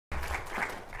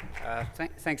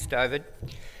Thanks, David.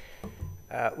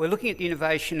 We're looking at the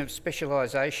innovation of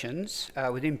specialisations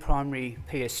within primary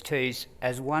PSTs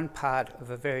as one part of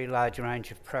a very large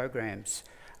range of programs.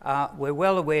 We're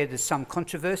well aware there's some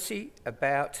controversy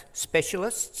about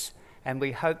specialists, and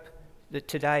we hope that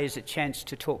today is a chance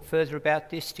to talk further about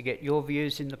this, to get your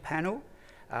views in the panel.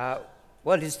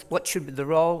 What should the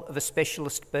role of a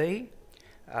specialist be?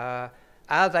 Are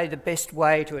they the best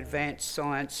way to advance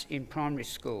science in primary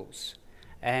schools?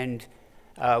 And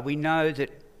we know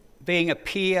that being a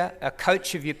peer, a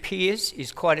coach of your peers,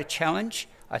 is quite a challenge.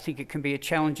 I think it can be a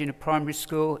challenge in a primary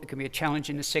school, it can be a challenge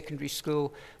in a secondary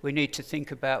school. We need to think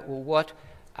about, well, what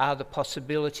are the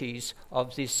possibilities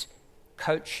of this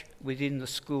coach within the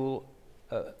school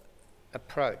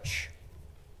approach?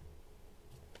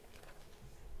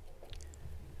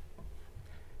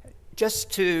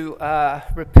 Just to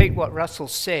repeat what Russell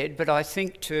said, but I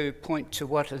think to point to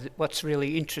what's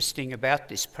really interesting about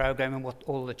this program and what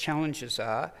all the challenges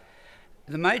are,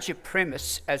 the major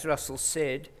premise, as Russell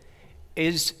said,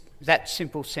 is that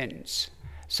simple sentence.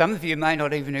 Some of you may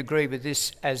not even agree with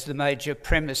this as the major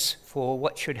premise for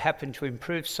what should happen to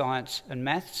improve science and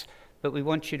maths, but we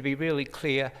want you to be really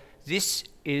clear, this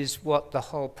is what the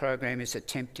whole program is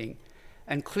attempting.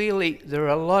 And clearly there are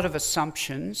a lot of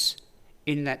assumptions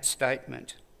in that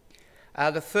statement.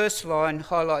 The first line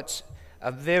highlights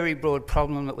a very broad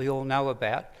problem that we all know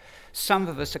about. Some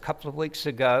of us a couple of weeks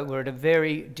ago were at a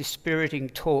very dispiriting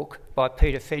talk by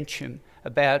Peter Fensham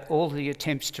about all the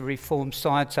attempts to reform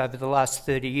science over the last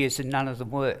 30 years and none of them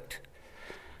worked.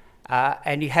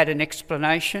 And he had an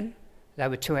explanation. They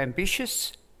were too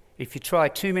ambitious. If you try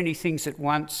too many things at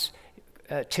once,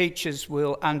 teachers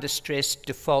will under stress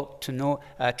default to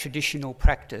traditional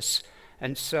practice.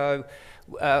 And so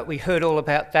we heard all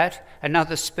about that.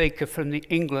 Another speaker from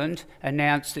England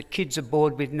announced that kids are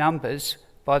bored with numbers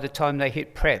by the time they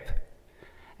hit prep.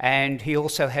 And he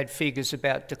also had figures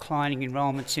about declining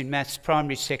enrolments in maths,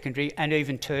 primary, secondary, and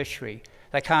even tertiary.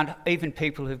 Even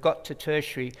people who've got to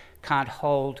tertiary can't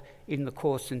hold in the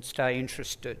course and stay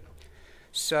interested.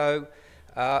 So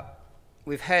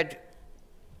we've had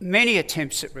many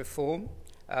attempts at reform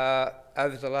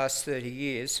over the last 30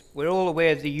 years. We're all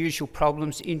aware of the usual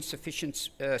problems: insufficient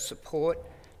support,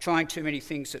 trying too many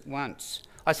things at once.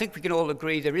 I think we can all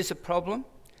agree there is a problem,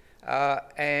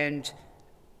 and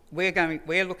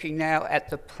we're looking now at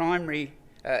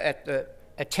the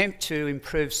attempt to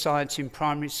improve science in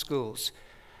primary schools.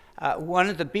 One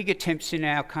of the big attempts in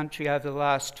our country over the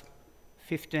last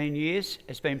 15 years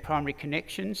has been Primary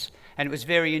Connections, and it was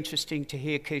very interesting to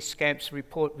hear Keith Scamp's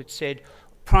report, which said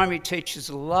primary teachers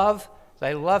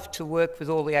they love to work with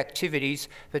all the activities,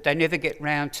 but they never get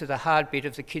round to the hard bit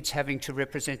of the kids having to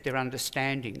represent their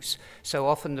understandings. So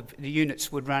often the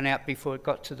units would run out before it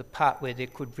got to the part where there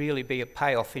could really be a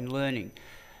payoff in learning.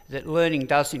 That learning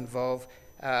does involve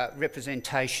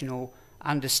representational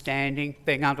understanding,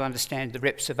 being able to understand the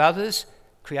reps of others,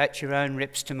 create your own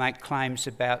reps to make claims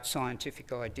about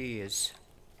scientific ideas.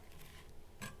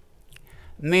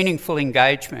 Meaningful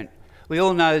engagement. We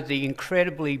all know the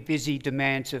incredibly busy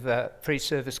demands of a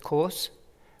pre-service course.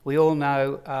 We all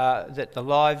know that the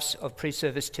lives of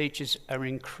pre-service teachers are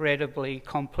incredibly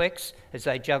complex as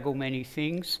they juggle many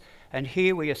things. And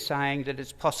here we are saying that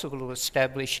it's possible to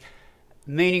establish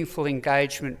meaningful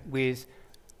engagement with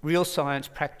real science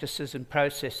practices and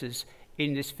processes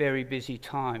in this very busy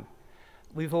time.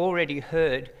 We've already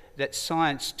heard that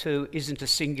science too isn't a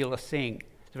singular thing.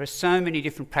 There are so many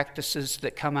different practices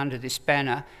that come under this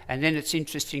banner, and then it's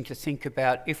interesting to think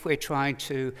about, if we're trying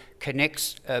to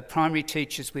connect primary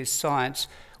teachers with science,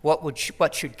 what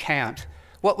should count?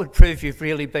 What would prove you've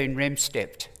really been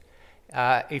ReMSTEP'd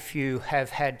if you have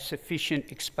had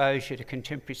sufficient exposure to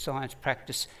contemporary science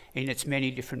practice in its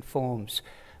many different forms?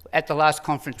 At the last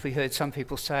conference we heard some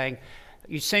people saying,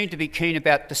 you seem to be keen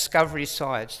about discovery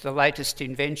science, the latest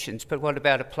inventions, but what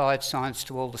about applied science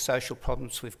to all the social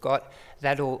problems we've got?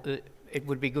 It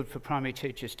would be good for primary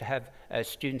teachers to have,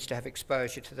 students to have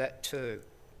exposure to that too.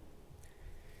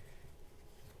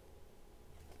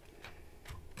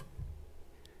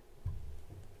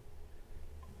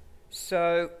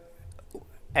 So,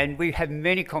 and we have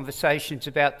many conversations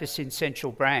about this in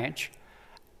Central Branch.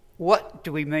 What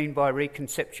do we mean by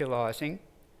reconceptualising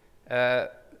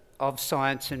of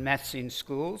science and maths in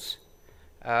schools?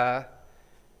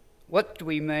 What do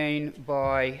we mean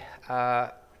by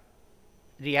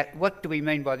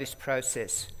this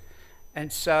process?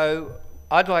 And so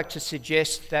I'd like to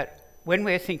suggest that when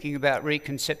we're thinking about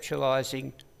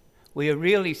reconceptualising, we are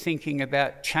really thinking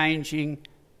about changing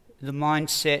the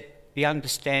mindset, the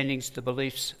understandings, the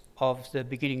beliefs of the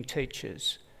beginning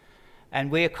teachers. and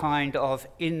we're kind of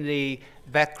in the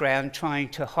background trying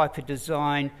to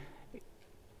hyper-design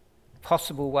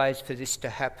possible ways for this to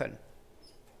happen.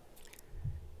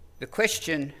 The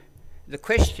question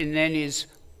then is,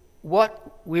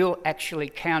 what will actually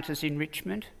count as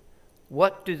enrichment?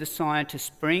 What do the scientists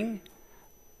bring?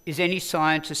 Is any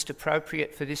scientist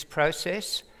appropriate for this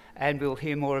process? And we'll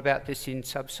hear more about this in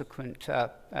subsequent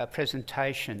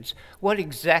presentations. What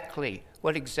exactly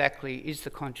is the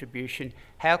contribution?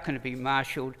 How can it be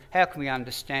marshalled? How can we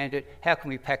understand it? How can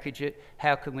we package it?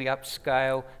 How can we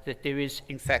upscale that there is,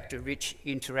 in fact, a rich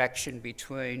interaction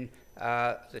between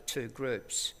the two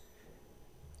groups?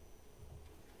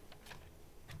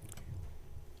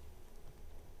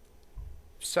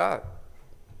 So,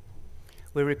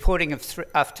 we're reporting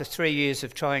after 3 years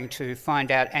of trying to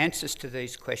find out answers to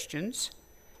these questions.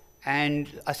 And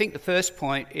I think the first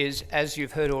point is, as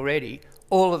you've heard already,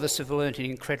 all of us have learned an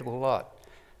incredible lot.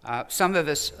 Some of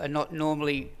us are not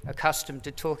normally accustomed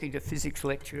to talking to physics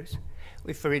lecturers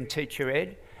if we're in teacher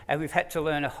ed, and we've had to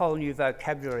learn a whole new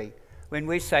vocabulary. When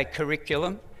we say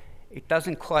curriculum, it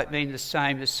doesn't quite mean the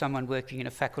same as someone working in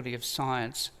a faculty of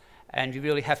science, and you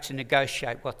really have to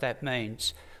negotiate what that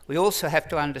means. We also have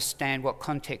to understand what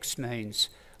context means.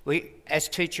 We, as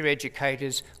teacher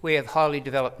educators, we have highly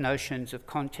developed notions of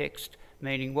context,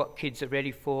 meaning what kids are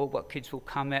ready for, what kids will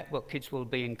come at, what kids will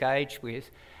be engaged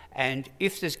with. And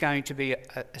if there's going to be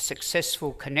a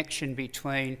successful connection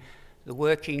between the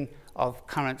working of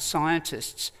current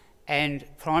scientists and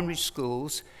primary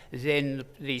schools, then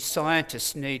the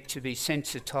scientists need to be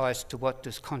sensitised to what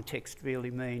does context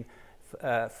really mean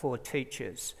for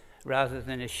teachers, rather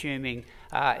than assuming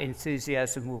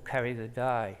enthusiasm will carry the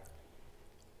day.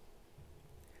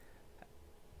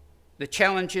 The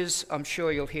challenges, I'm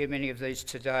sure you'll hear many of these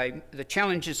today. The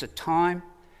challenges are time.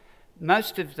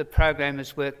 Most of the program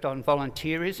has worked on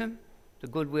volunteerism, the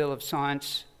goodwill of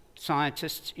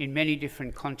scientists in many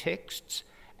different contexts,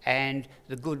 and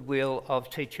the goodwill of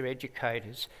teacher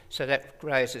educators. So that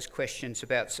raises questions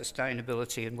about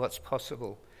sustainability and what's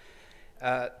possible.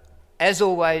 As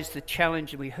always, the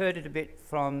challenge, and we heard it a bit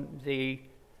from the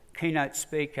keynote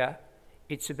speaker,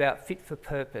 it's about fit for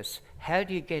purpose. How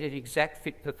do you get an exact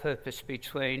fit for purpose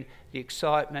between the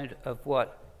excitement of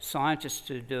what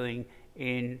scientists are doing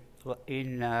in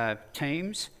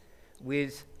teams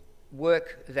with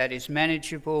work that is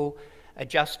manageable,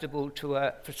 adjustable to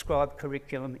a prescribed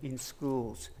curriculum in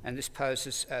schools? And this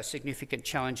poses significant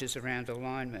challenges around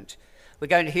alignment. We're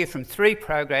going to hear from 3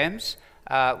 programs,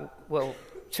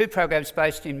 2 programs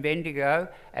based in Bendigo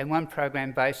and 1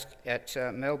 program based at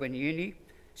Melbourne Uni.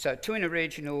 So 2 in a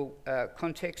regional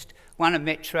context, 1 a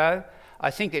metro.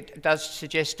 I think it does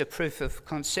suggest a proof of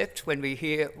concept when we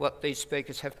hear what these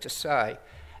speakers have to say.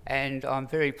 And I'm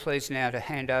very pleased now to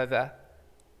hand over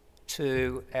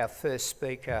to our first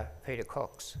speaker, Peter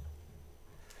Cox.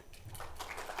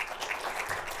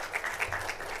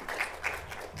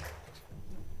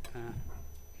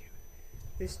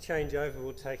 This changeover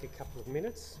will take a couple of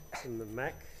minutes from the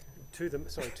Mac to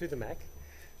the Mac.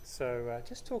 So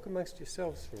just talk amongst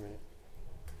yourselves for a minute.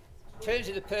 Turn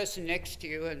to the person next to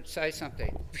you and say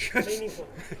something. Meaningful.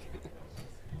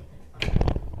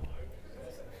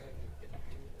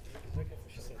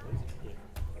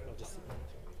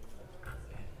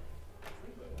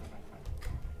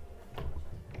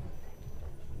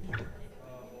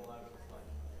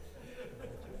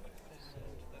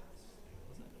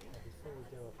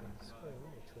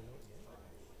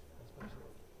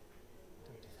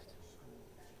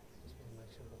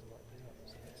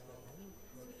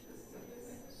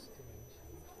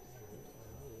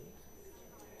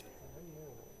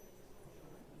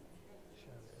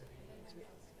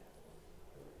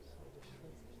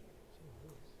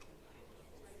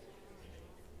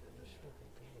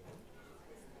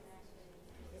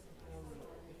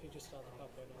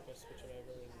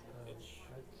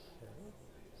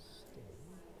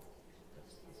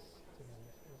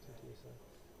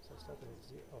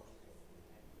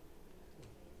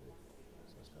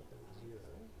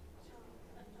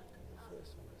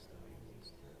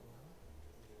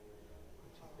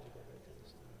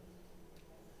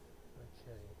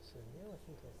 So now I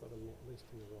think I've got them at least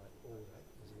in the right order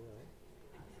as well.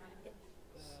 Yep.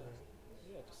 So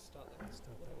yeah, just start that.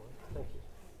 Start that one. Thank you.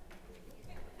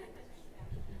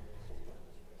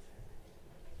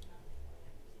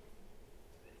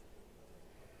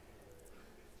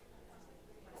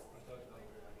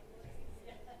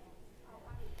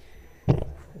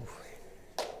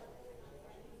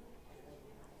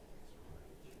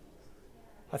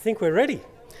 I think we're ready.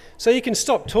 So you can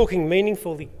stop talking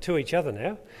meaningfully to each other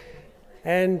now.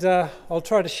 And I'll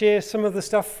try to share some of the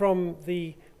stuff from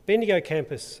the Bendigo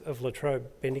campus of La Trobe,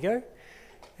 Bendigo,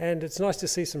 and it's nice to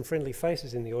see some friendly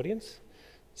faces in the audience.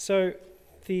 So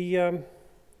the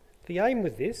aim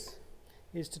with this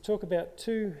is to talk about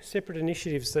two separate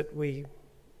initiatives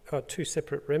two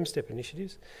separate ReMSTEP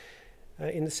initiatives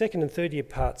in the second and third year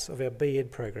parts of our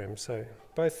B.Ed program. So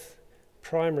both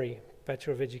primary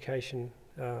Bachelor of Education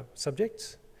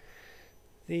subjects.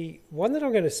 The one that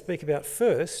I'm going to speak about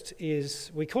first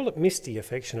is, we call it MISTI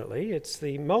affectionately. It's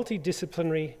the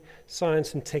Multidisciplinary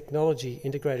Science and Technology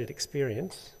Integrated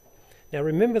Experience. Now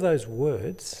remember those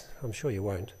words, I'm sure you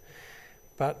won't,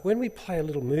 but when we play a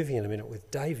little movie in a minute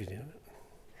with David in it,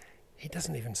 he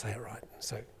doesn't even say it right.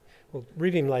 So we'll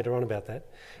read him later on about that.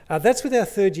 That's with our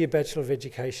third year Bachelor of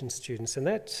Education students, and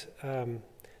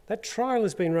that trial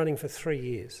has been running for 3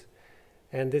 years.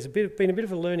 And there's been a bit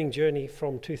of a learning journey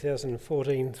from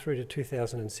 2014 through to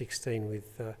 2016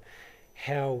 with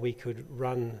how we could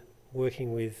run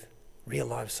working with real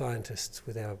life scientists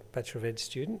with our Bachelor of Ed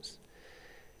students.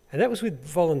 And that was with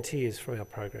volunteers from our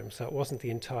program, so it wasn't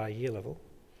the entire year level.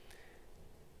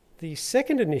 The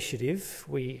second initiative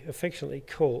we affectionately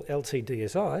call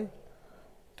LTDSI,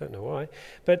 don't know why,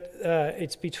 but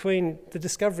it's between the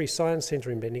Discovery Science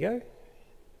Centre in Bendigo,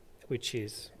 which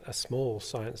is a small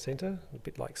science centre, a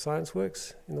bit like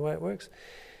ScienceWorks in the way it works.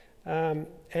 And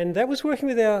that was working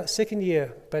with our second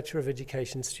year Bachelor of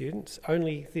Education students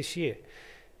only this year.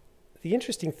 The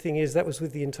interesting thing is that was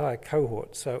with the entire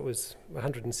cohort, so it was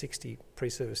 160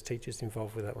 pre-service teachers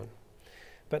involved with that one.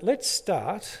 But let's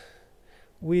start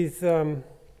with the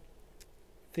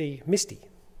MISTI,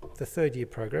 the third year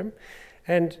program.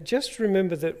 And just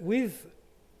remember that with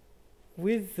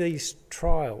these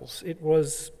trials, it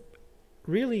was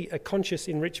really a conscious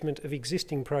enrichment of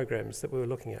existing programs that we were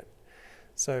looking at.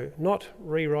 So not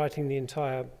rewriting the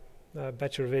entire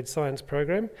Bachelor of Ed Science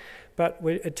program, but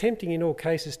we're attempting in all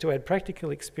cases to add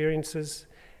practical experiences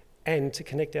and to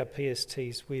connect our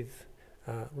PSTs with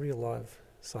real live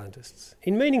scientists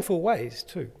in meaningful ways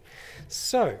too.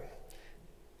 So,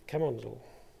 come on little,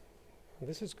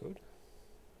 this is good.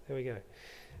 There we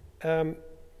go.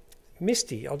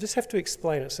 MISTI, I'll just have to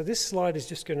explain it. So this slide is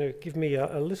just going to give me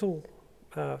a little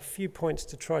few points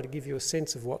to try to give you a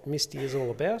sense of what MISTI is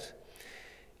all about.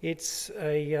 It's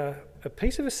a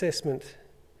piece of assessment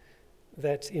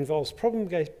that involves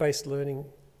problem-based learning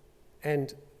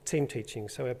and team teaching.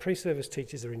 So our pre-service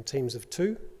teachers are in teams of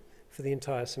 2 for the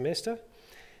entire semester.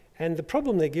 And the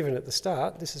problem they're given at the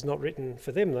start, this is not written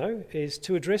for them though, is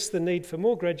to address the need for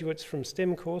more graduates from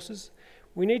STEM courses.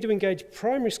 We need to engage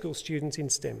primary school students in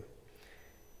STEM.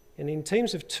 And in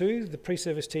teams of 2, the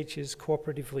pre-service teachers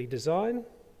cooperatively design,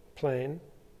 plan,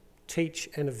 teach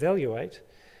and evaluate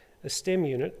a STEM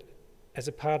unit as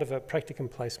a part of a practicum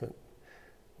placement.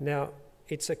 Now,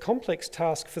 it's a complex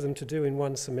task for them to do in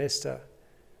one semester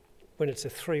when it's a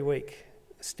 3-week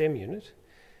STEM unit.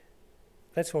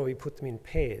 That's why we put them in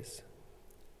pairs,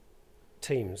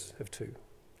 teams of 2.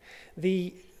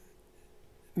 The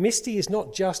MISTI is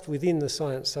not just within the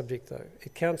science subject though.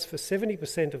 It counts for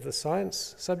 70% of the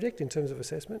science subject in terms of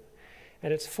assessment,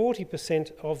 and it's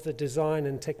 40% of the design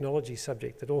and technology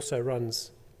subject that also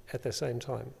runs at the same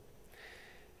time.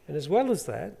 And as well as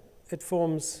that, it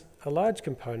forms a large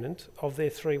component of their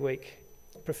 3-week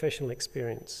professional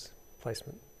experience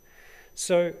placement.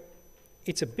 So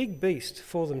it's a big beast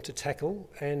for them to tackle,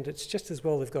 and it's just as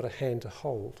well they've got a hand to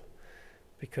hold,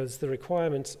 because the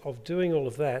requirements of doing all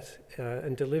of that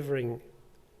and delivering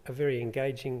a very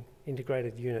engaging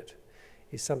integrated unit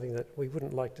is something that we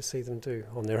wouldn't like to see them do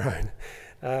on their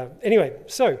own. Anyway,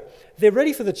 so they're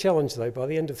ready for the challenge though by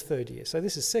the end of third year. So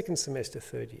this is second semester,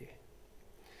 third year.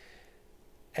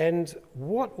 And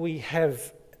what we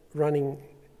have running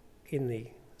in the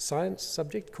science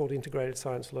subject called integrated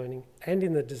science learning and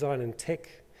in the design and tech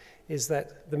is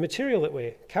that the material that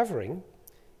we're covering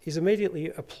is immediately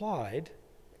applied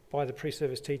by the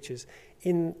pre-service teachers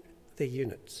in their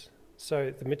units.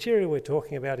 So the material we're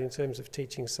talking about in terms of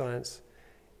teaching science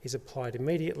is applied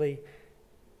immediately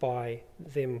by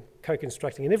them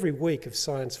co-constructing. And every week of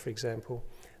science, for example,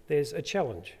 there's a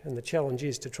challenge, and the challenge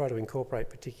is to try to incorporate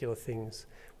particular things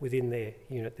within their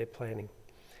unit they're planning.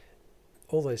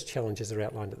 All those challenges are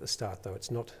outlined at the start though.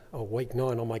 It's not, oh, week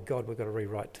 9, oh my God, we've got to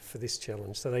rewrite for this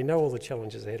challenge. So they know all the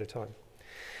challenges ahead of time.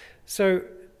 So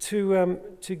to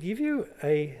give you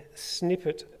a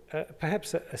snippet,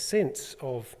 perhaps a sense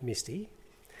of MISTI,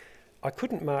 I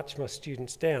couldn't march my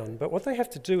students down, but what they have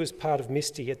to do as part of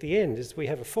MISTI at the end is we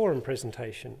have a forum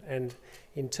presentation, and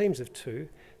in teams of 2,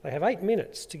 they have 8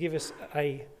 minutes to give us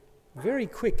a very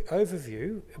quick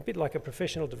overview, a bit like a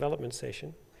professional development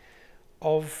session,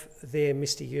 of their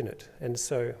MISTI unit. And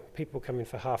so people come in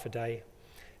for half a day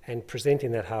and present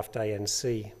in that half day and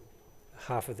see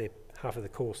half of the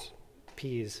course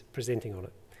peers presenting on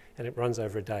it. And it runs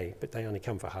over a day, but they only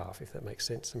come for half, if that makes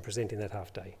sense, and present in that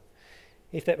half day.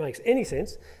 If that makes any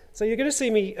sense. So you're going to see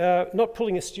me not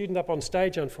pulling a student up on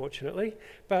stage, unfortunately,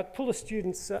 but pull a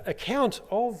student's account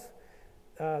of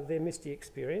their MSTE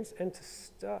experience. And to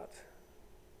start,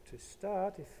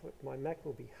 if my Mac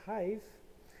will behave,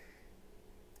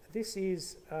 this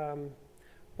is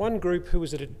one group who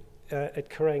was at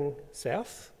Kerang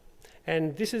South,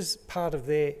 and this is part of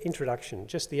their introduction,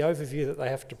 just the overview that they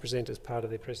have to present as part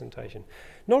of their presentation.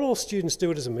 Not all students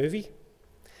do it as a movie,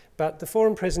 but the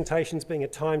forum presentations being a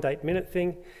timed 8-minute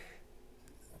thing,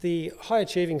 the high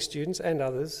achieving students and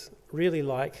others really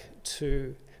like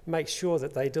to make sure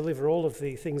that they deliver all of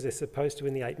the things they're supposed to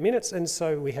in the 8 minutes, and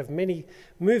so we have many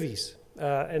movies,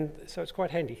 and so it's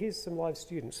quite handy. Here's some live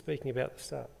students speaking about the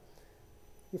start,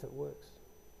 if it works.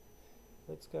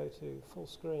 Let's go to full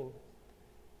screen.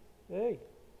 Hey,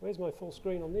 where's my full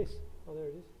screen on this? Oh, there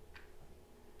it is.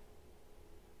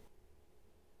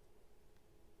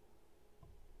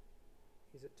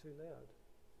 Is it too loud?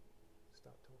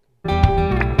 Start talking.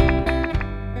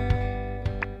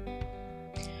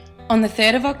 On the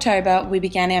 3rd of October, we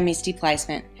began our MSTE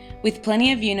placement. With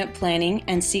plenty of unit planning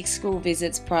and 6 school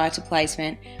visits prior to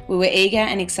placement, we were eager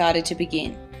and excited to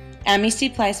begin. Our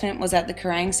MSTE placement was at the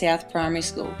Kerang South Primary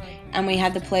School, and we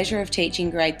had the pleasure of teaching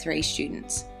grade 3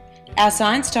 students. Our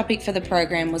science topic for the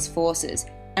program was forces,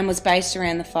 and was based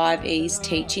around the 5 E's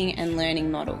teaching and learning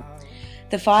model.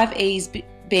 The 5 E's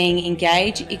being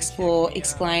engage, explore,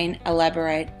 explain,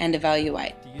 elaborate and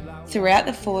evaluate. Throughout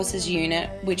the forces unit,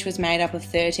 which was made up of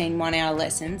 13 one-hour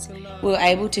lessons, we were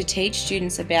able to teach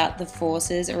students about the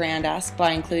forces around us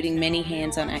by including many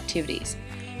hands-on activities.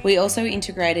 We also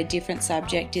integrated different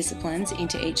subject disciplines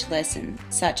into each lesson,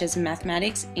 such as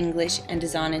mathematics, English and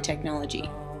design and technology.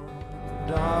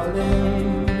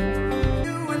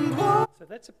 So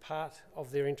that's a part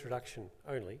of their introduction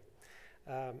only,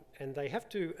 and they have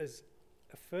to, as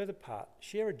a further part,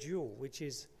 share a dual, which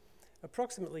is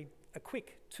approximately a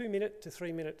quick 2-minute to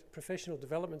 3-minute professional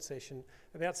development session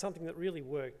about something that really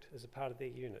worked as a part of their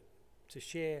unit, to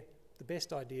share the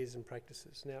best ideas and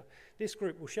practices. Now, this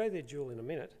group will show their dual in a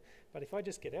minute, but if I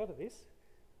just get out of this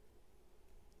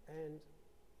and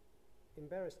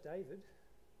embarrass David.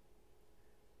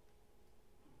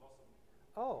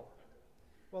 Oh,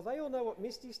 well, they all know what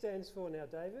MSTE stands for now,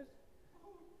 David.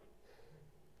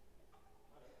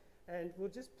 And we'll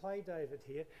just play David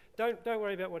here. Don't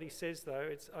worry about what he says, though.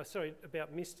 It's sorry,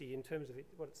 about MSTE in terms of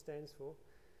what it stands for.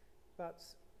 But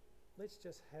let's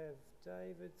just have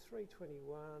David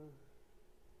 321.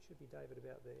 Should be David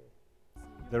about there.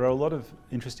 There are a lot of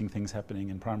interesting things happening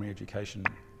in primary education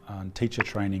and teacher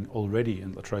training already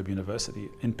in La Trobe University,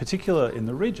 in particular in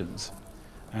the regions.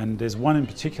 And there's one in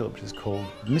particular which is called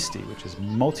MSTE, which is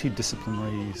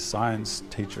Multidisciplinary Science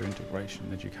Teacher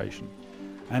Integration Education.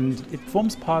 And it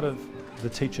forms part of the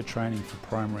teacher training for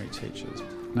primary teachers.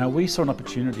 Now, we saw an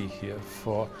opportunity here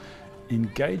for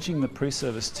engaging the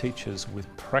pre-service teachers with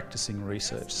practicing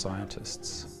research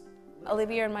scientists.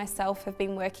 Olivia and myself have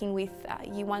been working with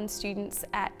Year 1 students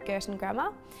at Girton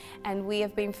Grammar, and we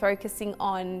have been focusing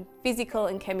on physical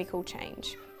and chemical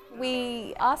change.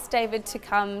 We asked David to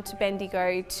come to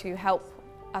Bendigo to help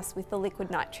us with the liquid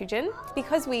nitrogen.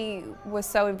 Because we were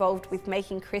so involved with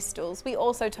making crystals, we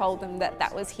also told them that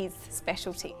that was his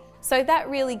specialty. So that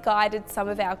really guided some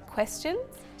of our questions.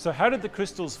 So how did the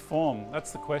crystals form?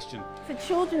 That's the question. For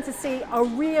children to see a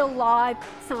real live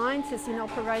scientist in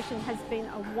operation has been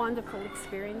a wonderful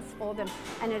experience for them,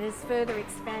 and it has further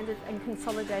expanded and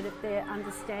consolidated their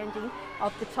understanding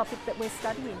of the topic that we're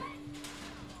studying.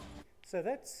 So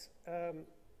that's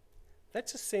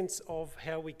a sense of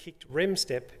how we kicked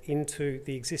ReMSTEP into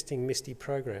the existing MSTE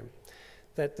program.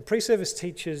 That the pre-service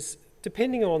teachers,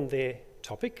 depending on their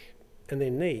topic and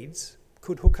their needs,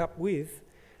 could hook up with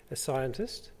a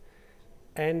scientist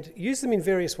and use them in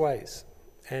various ways.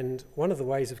 And one of the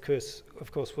ways, of course,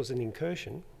 was an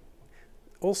incursion.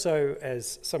 Also,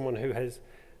 as someone who has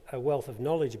a wealth of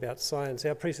knowledge about science,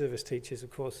 our pre-service teachers,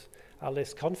 of course, are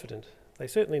less confident. They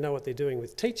certainly know what they're doing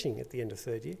with teaching at the end of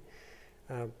 3rd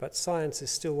year, but science is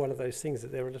still one of those things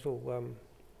that they're a little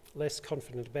less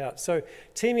confident about. So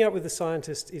teaming up with the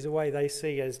scientist is a way they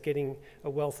see as getting a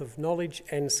wealth of knowledge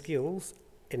and skills,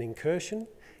 an incursion,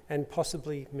 and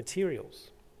possibly materials.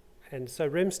 And so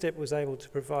ReMSTEP was able to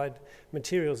provide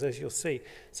materials, as you'll see.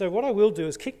 So what I will do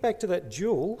is kick back to that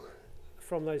dual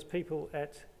from those people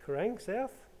at Kerang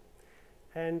South,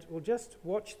 and we'll just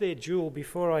watch their dual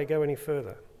before I go any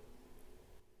further.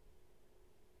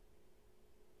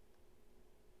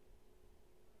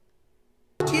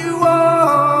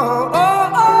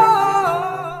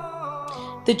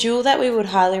 The jewel that we would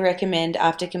highly recommend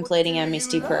after completing our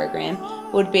MSTEP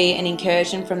program would be an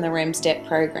incursion from the ReMSTEP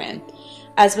program.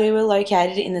 As we were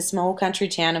located in the small country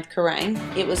town of Kerrang,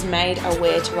 it was made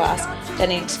aware to us that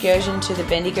an excursion to the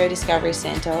Bendigo Discovery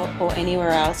Centre or anywhere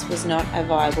else was not a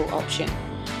viable option.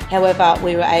 However,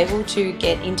 we were able to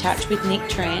get in touch with Nick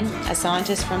Tran, a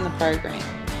scientist from the program.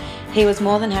 He was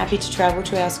more than happy to travel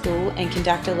to our school and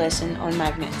conduct a lesson on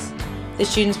magnets. The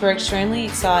students were extremely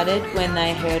excited when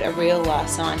they heard a real-life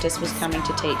scientist was coming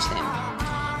to teach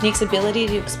them. Nick's ability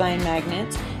to explain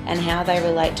magnets and how they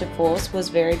relate to force was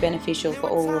very beneficial for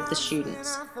all of the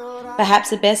students. Perhaps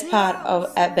the best part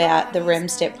about the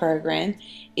ReMSTEP program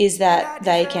is that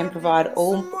they can provide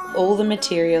all the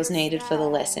materials needed for the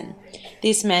lesson.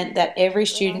 This meant that every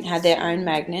student had their own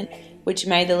magnet, which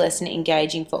made the lesson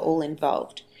engaging for all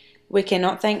involved. We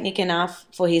cannot thank Nick enough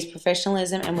for his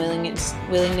professionalism and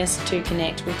willingness to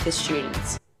connect with the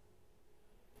students.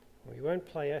 We won't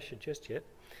play Asher just yet,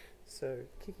 so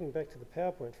kicking back to the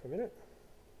PowerPoint for a minute.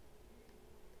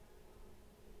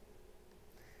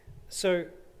 So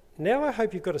now I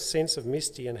hope you've got a sense of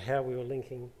Misty and how we were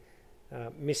linking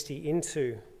Misty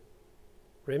into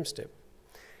ReMSTEP.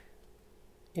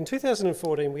 In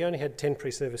 2014, we only had 10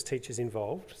 pre-service teachers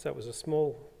involved, so it was a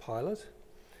small pilot.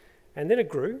 And then it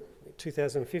grew. In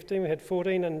 2015, we had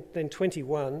 14 and then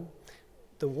 21.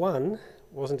 The one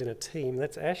wasn't in a team.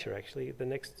 That's Asher, actually, the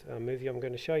next movie I'm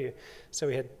going to show you. So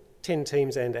we had 10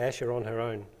 teams and Asher on her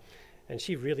own. And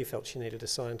she really felt she needed a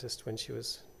scientist when she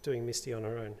was doing Misty on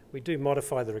her own. We do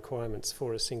modify the requirements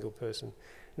for a single person.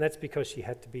 And that's because she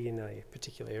had to be in a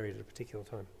particular area at a particular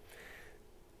time.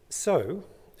 So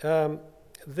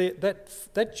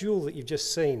that jewel that you've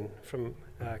just seen from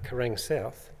Kerrang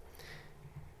South,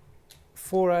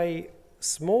 for a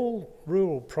small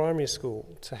rural primary school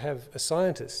to have a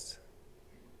scientist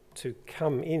to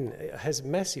come in has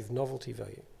massive novelty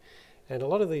value. And a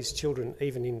lot of these children,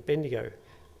 even in Bendigo,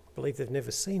 believe they've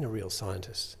never seen a real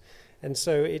scientist. And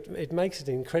so it makes it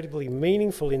incredibly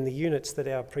meaningful in the units that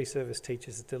our pre-service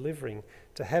teachers are delivering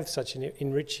to have such an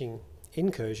enriching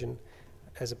incursion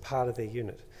as a part of their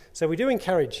unit. So we do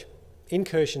encourage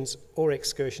incursions or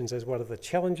excursions as one of the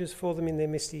challenges for them in their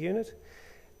Misty unit.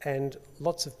 And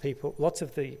lots of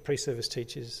the pre-service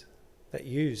teachers that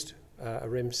used a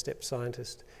ReMSTEP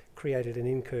scientist created an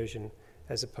incursion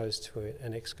as opposed to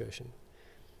an excursion.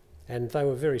 And they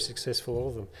were very successful, all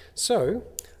of them. So,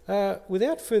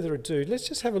 without further ado, let's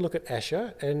just have a look at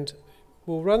Asher, and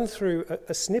we'll run through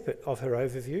a snippet of her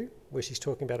overview, where she's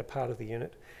talking about a part of the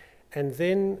unit, and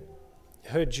then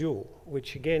her jewel,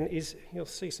 which again is, you'll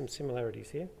see some similarities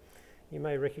here. You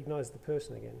may recognise the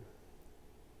person again.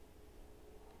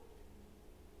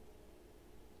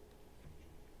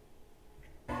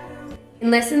 In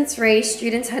Lesson 3,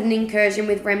 students had an incursion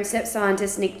with ReMSTEP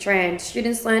scientist Nick Tran.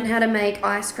 Students learned how to make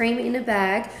ice cream in a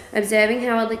bag, observing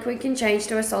how a liquid can change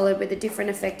to a solid with a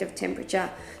different effective temperature.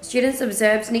 Students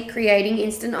observed Nick creating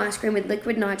instant ice cream with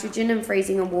liquid nitrogen and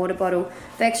freezing a water bottle.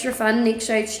 For extra fun, Nick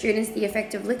showed students the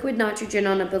effect of liquid nitrogen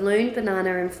on a balloon,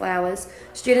 banana and flowers.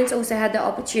 Students also had the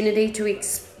opportunity to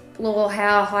explore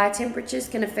how high temperatures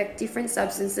can affect different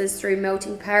substances through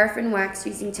melting paraffin wax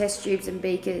using test tubes and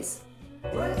beakers.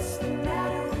 Lesson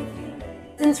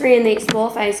 3 in the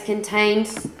Explore phase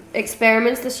contained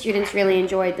experiments the students really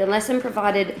enjoyed. The lesson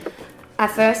provided a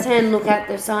first-hand look at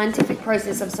the scientific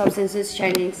process of substances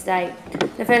changing state.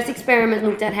 The first experiment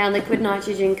looked at how liquid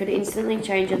nitrogen could instantly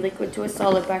change a liquid to a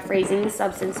solid by freezing the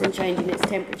substance and changing its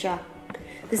temperature.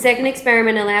 The second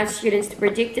experiment allowed students to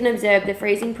predict and observe the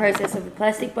freezing process of a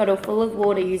plastic bottle full of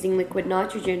water using liquid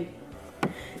nitrogen.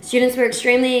 Students were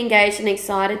extremely engaged and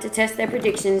excited to test their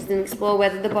predictions and explore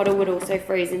whether the bottle would also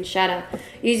freeze and shatter.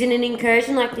 Using an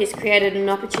incursion like this created an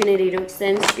opportunity to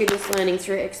extend students' learning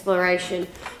through exploration.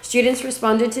 Students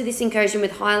responded to this incursion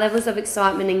with high levels of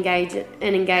excitement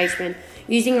and engagement.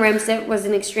 Using ReMSTEP was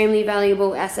an extremely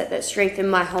valuable asset that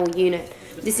strengthened my whole unit.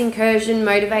 This incursion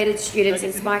motivated students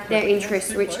and spiked their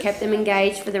interest, which kept them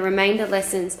engaged for the remainder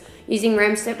lessons. Using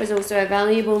ReMSTEP was also a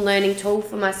valuable learning tool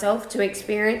for myself to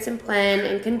experience and plan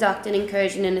and conduct an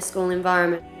incursion in a school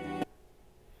environment.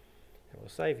 We'll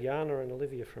save Yana and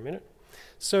Olivia for a minute.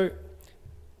 So,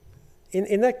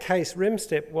 in that case,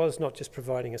 ReMSTEP was not just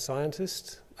providing a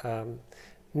scientist.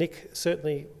 Nick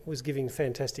certainly was giving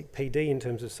fantastic PD in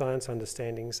terms of science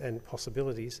understandings and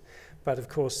possibilities, but of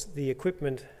course the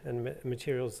equipment and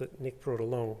materials that Nick brought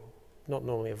along, not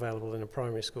normally available in a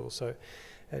primary school, so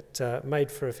it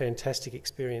made for a fantastic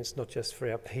experience, not just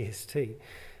for our PST,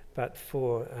 but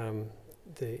for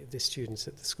the students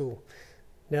at the school.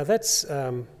 Now that's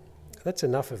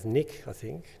enough of Nick, I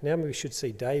think. Now we should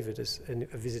see David as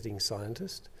a visiting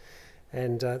scientist.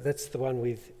 and that's the one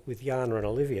with Jana and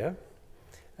Olivia.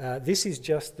 This is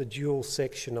just the dual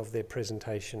section of their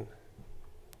presentation.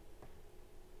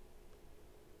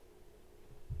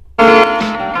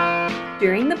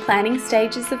 During the planning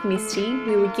stages of Misty,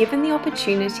 we were given the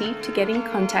opportunity to get in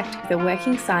contact with a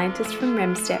working scientist from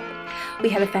ReMSTEP. We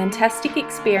had a fantastic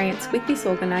experience with this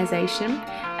organisation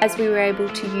as we were able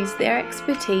to use their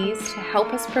expertise to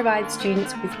help us provide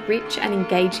students with rich and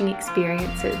engaging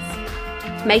experiences.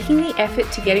 Making the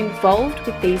effort to get involved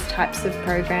with these types of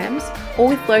programs, or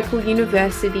with local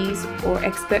universities or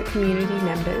expert community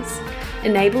members,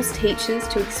 enables teachers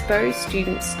to expose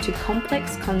students to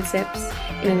complex concepts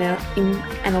in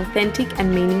an authentic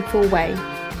and meaningful way.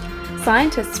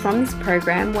 Scientists from this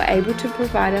program were able to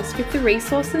provide us with the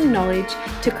resource and knowledge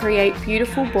to create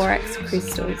beautiful borax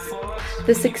crystals.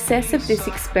 The success of this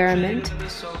experiment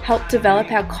helped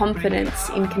develop our confidence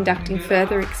in conducting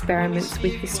further experiments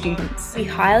with the students. We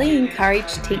highly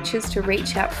encourage teachers to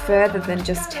reach out further than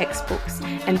just textbooks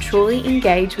and truly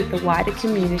engage with the wider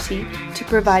community to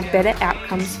provide better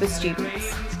outcomes for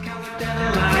students.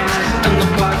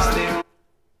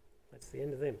 That's the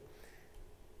end of them.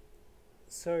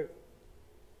 So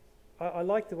I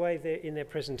like the way they're in their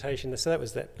presentation. So that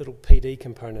was that little PD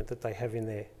component that they have in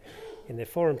their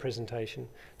forum presentation,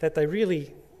 that they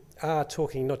really are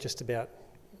talking not just about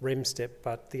ReMSTEP,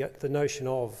 but the notion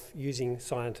of using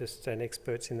scientists and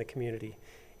experts in the community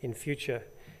in future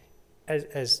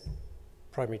as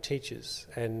primary teachers.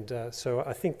 And so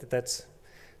I think that that's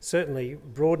certainly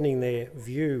broadening their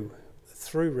view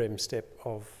through ReMSTEP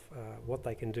of what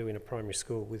they can do in a primary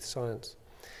school with science.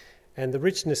 And the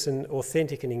richness and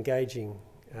authentic and engaging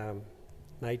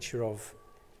nature of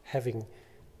having,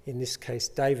 in this case,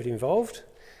 David involved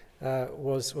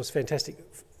was fantastic.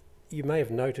 You may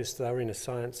have noticed they were in a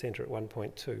science centre at one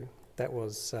point too. That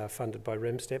was funded by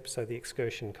ReMSTEP, so the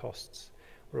excursion costs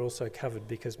were also covered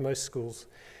because most schools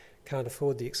can't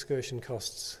afford the excursion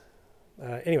costs.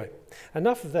 Anyway,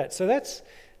 enough of that. So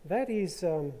that is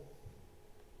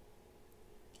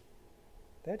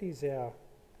our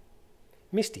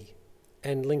Misty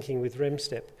and linking with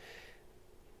ReMSTEP.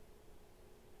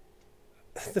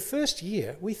 The first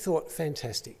year we thought,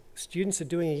 fantastic, students are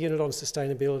doing a unit on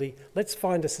sustainability, let's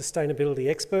find a sustainability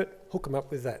expert, hook them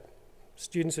up with that.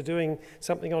 Students are doing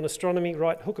something on astronomy,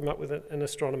 right, hook them up with an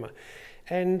astronomer.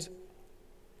 And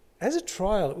as a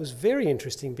trial it was very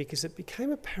interesting because it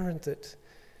became apparent that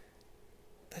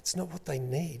that's not what they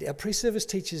need. Our pre-service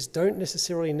teachers don't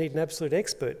necessarily need an absolute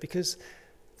expert because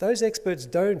those experts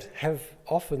don't have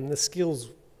often the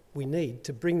skills we need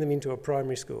to bring them into a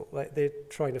primary school. They're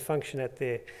trying to function at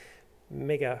their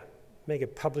mega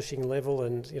publishing level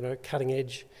and, you know, cutting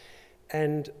edge,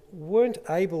 and weren't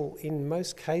able in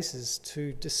most cases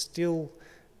to distill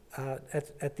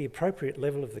at the appropriate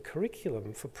level of the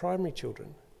curriculum for primary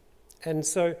children. And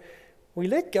so we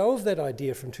let go of that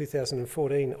idea from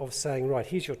 2014 of saying, right,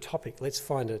 here's your topic, let's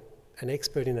find an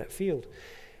expert in that field.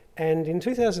 And in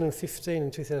 2015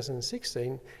 and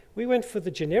 2016, we went for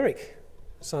the generic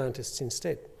scientists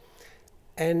instead.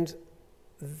 And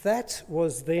that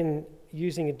was then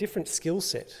using a different skill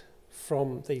set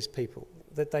from these people,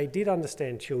 that they did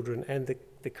understand children and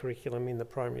the curriculum in the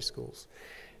primary schools.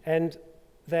 And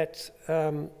that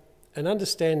an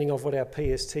understanding of what our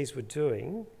PSTs were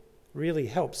doing really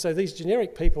helped. So these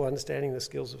generic people understanding the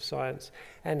skills of science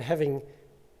and having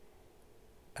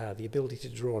the ability to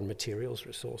draw on materials,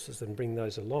 resources and bring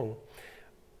those along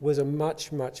was a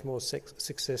much, much more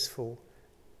successful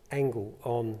angle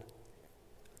on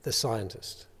the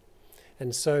scientist.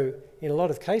 And so in a lot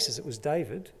of cases it was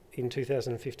David in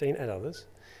 2015 and others,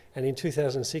 and in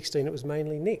 2016 it was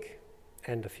mainly Nick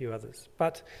and a few others.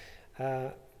 But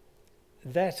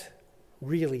that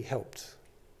really helped.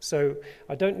 So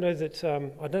I don't know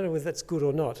whether that's good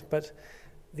or not, but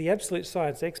the absolute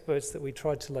science experts that we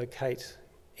tried to locate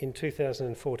in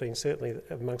 2014, certainly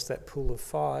amongst that pool of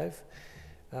 5,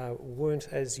 weren't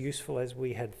as useful as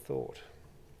we had thought.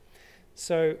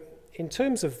 So in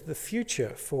terms of the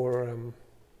future for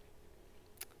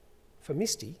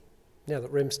Misty, now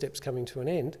that ReMSTEP's coming to an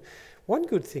end, one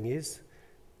good thing is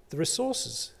the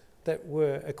resources that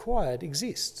were acquired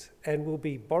exist and will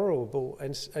be borrowable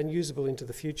and usable into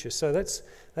the future. So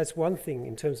that's one thing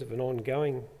in terms of an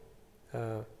ongoing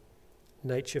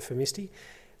nature for Misty.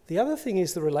 The other thing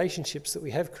is the relationships that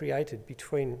we have created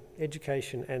between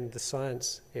education and the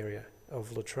science area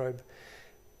of La Trobe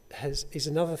is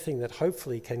another thing that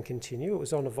hopefully can continue. It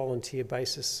was on a volunteer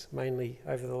basis mainly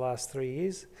over the last 3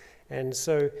 years. And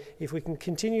so if we can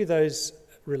continue those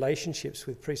relationships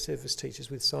with pre-service teachers,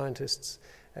 with scientists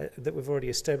that we've already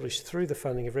established through the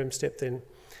funding of ReMSTEP, then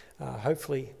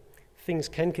hopefully things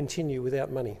can continue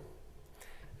without money.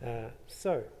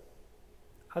 So,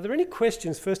 are there any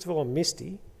questions, first of all, on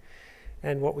MSTEP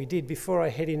and what we did before I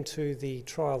head into the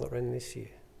trial that ran this year?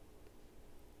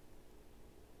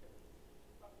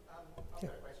 I've got a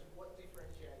question. What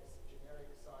differentiates generic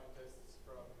scientists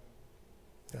from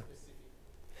specific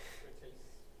expertise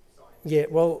scientists? Yeah,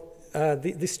 well,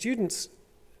 the students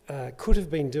could have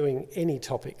been doing any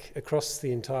topic across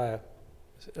the entire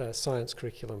science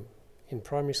curriculum in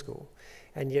primary school,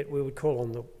 and yet we would call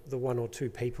on the one or two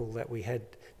people that we had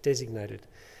designated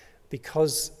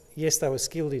because, yes, they were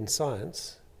skilled in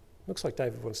science. Looks like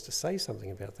David wants to say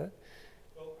something about that.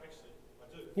 Well, actually,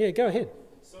 I do. Yeah, go ahead.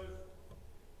 So,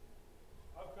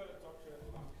 I've got a doctorate,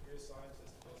 I'm a career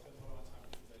scientist, I spend a lot of my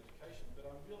time in education,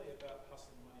 but I'm really about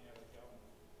hustling money out of government.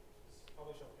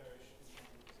 Publish or perish is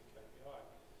a KPI.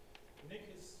 Nick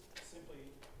is simply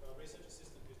a research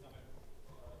assistant who's done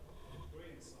a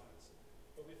degree in science,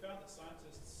 but we found that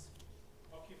scientists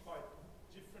occupy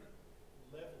different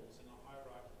levels in a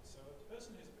hierarchy. So a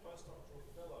person who's a postdoctoral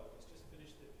fellow has just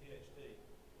finished their PhD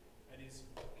and is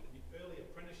in the early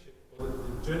apprenticeship or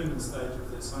the journeyman stage of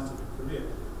their scientific career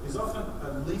is often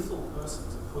a lethal person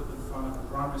to put in front of a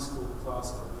primary school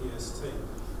class or PST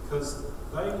because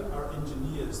they are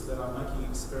engineers that are making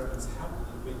experiments happen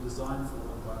and being designed for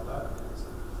them by lab leaders.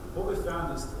 What we've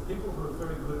found is that people who are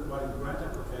very good at writing grant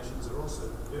applications are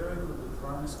also very good with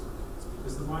primary school kids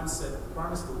because the mindset of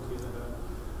primary school kid and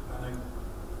a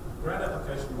grant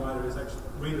application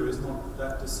reader is not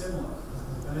that dissimilar.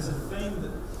 And there's a theme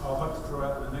that I'll hope to draw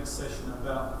out in the next session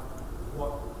about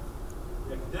what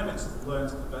the academics have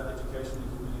learned about education and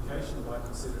communication by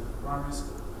considering primary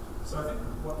school. So I think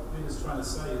what Peter's trying to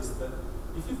say is that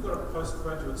if you've got a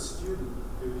postgraduate student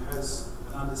who has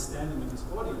an understanding of his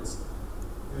audience,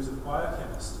 who's a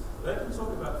biochemist, they can talk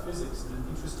about physics in an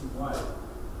interesting way.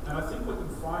 And I think what you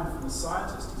find from a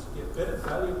scientist is you get better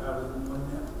value out of them when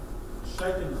they're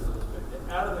shaken a little bit,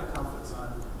 they're out of their comfort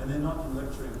zone, and they're not in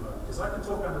lecturing mode. Because I can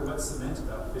talk under wet cement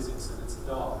about physics and it's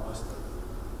dull, most of it.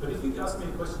 But if you ask me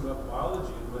a question about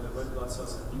biology and whether red blood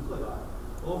cells have nuclei,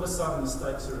 all of a sudden the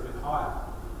stakes are a bit higher.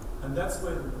 And that's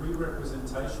where the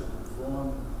re-representation that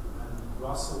Vaughan and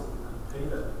Russell and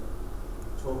Peter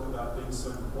talk about being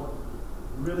so important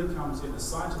really comes in. A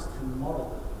scientist can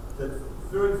model the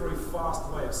very, very fast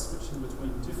way of switching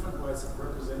between different ways of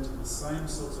representing the same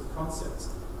sorts of concepts.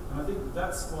 And I think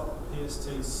that's what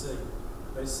PSTs see.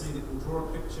 They see that we'll draw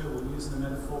a picture, we'll use the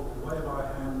metaphor, we'll wave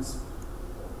our hands,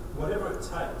 whatever it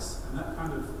takes. And that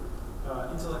kind of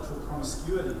intellectual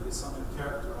promiscuity is something that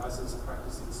characterises a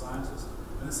practicing scientist.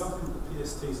 And it's something that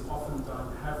PSTs often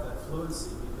don't have that fluency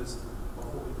because of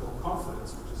what we call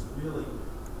confidence, which is really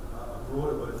a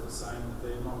broader word for saying that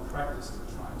they're not practiced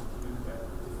in trying to communicate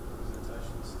with different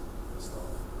representations of stuff.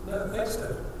 No, thanks,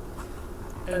 David.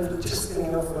 And just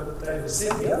thinking off what David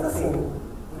said, the other thing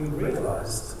we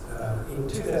realised in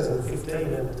 2015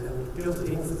 and built it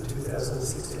in for the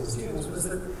 2016 students was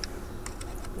that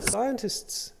the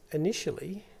scientists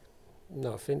initially,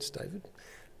 no offence, David,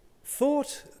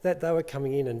 thought that they were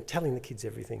coming in and telling the kids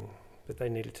everything that they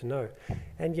needed to know.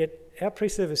 And yet our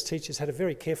pre-service teachers had a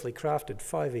very carefully crafted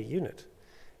 5E unit.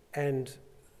 And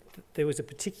there was a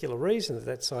particular reason that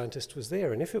that scientist was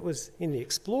there. And if it was in the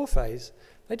explore phase,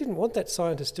 they didn't want that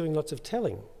scientist doing lots of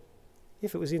telling.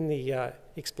 If it was in the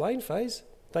explain phase,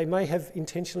 they may have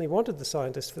intentionally wanted the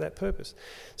scientist for that purpose.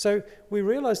 So we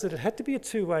realised that it had to be a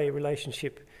two-way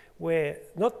relationship where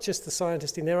not just the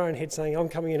scientist in their own head saying, I'm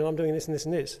coming in and I'm doing this and this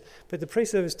and this, but the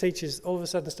pre-service teachers all of a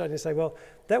sudden starting to say, well,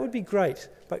 that would be great,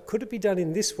 but could it be done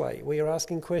in this way, where you're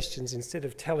asking questions instead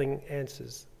of telling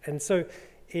answers? And so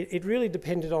it really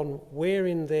depended on where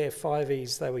in their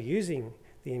 5Es they were using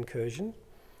the incursion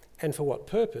and for what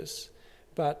purpose.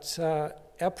 But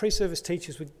our pre-service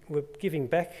teachers were giving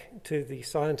back to the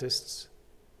scientists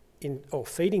or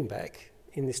feeding back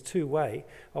in this two-way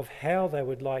of how they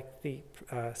would like the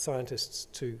scientists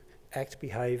to act,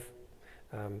 behave,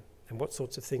 and what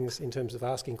sorts of things in terms of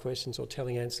asking questions or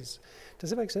telling answers. Does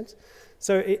that make sense?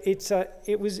 So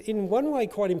it was in one way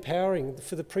quite empowering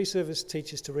for the pre-service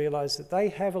teachers to realise that they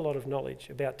have a lot of knowledge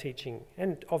about teaching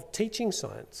and of teaching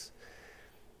science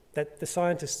that the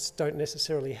scientists don't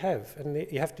necessarily have. And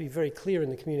you have to be very clear in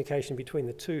the communication between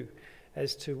the two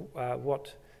as to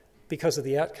because of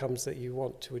the outcomes that you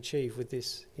want to achieve with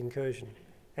this incursion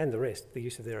and the rest, the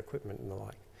use of their equipment and the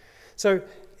like. So,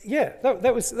 yeah,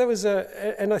 that was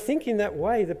and I think in that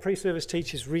way the pre-service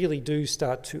teachers really do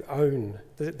start to own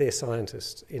their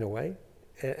scientist in a way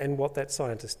and what that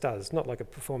scientist does, not like a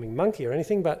performing monkey or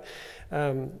anything, but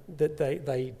that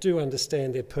they do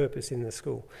understand their purpose in the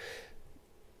school.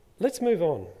 Let's move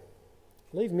on.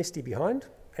 leave Misty behind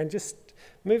and just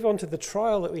move on to the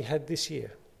trial that we had this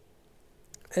year.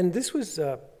 And this was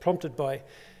prompted by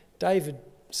David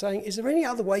saying, is there any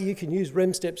other way you can use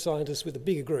ReMSTEP scientists with a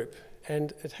bigger group?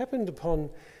 And it happened upon,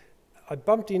 I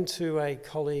bumped into a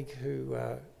colleague who,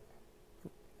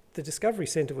 the Discovery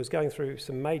Centre was going through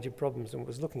some major problems and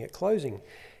was looking at closing.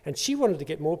 And she wanted to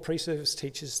get more pre-service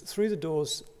teachers through the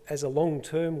doors as a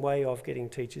long-term way of getting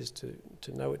teachers to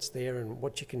know it's there and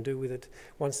what you can do with it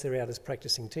once they're out as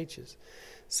practising teachers.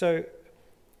 So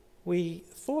we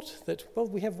thought that, well,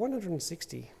 we have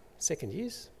 160 second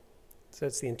years, so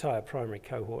it's the entire primary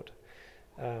cohort.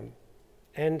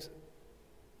 And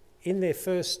in their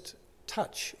first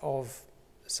touch of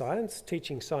science,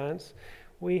 teaching science,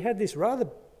 we had this rather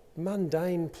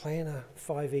mundane planner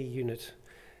 5E unit,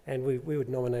 and we would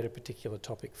nominate a particular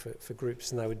topic for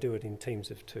groups, and they would do it in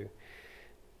teams of 2.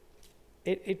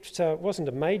 It wasn't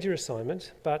a major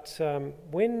assignment, but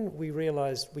when we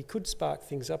realised we could spark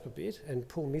things up a bit and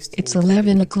pull Misty... It's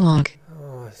 11 o'clock.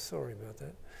 Oh, sorry about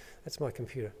that. That's my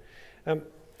computer.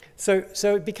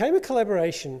 So it became a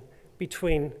collaboration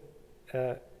between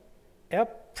our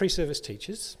pre-service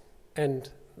teachers and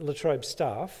La Trobe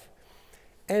staff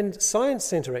and science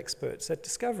centre experts at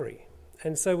Discovery.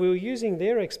 And so we were using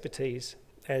their expertise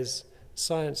as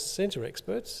science centre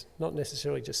experts, not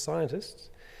necessarily just scientists.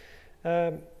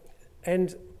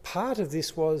 And part of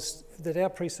this was that our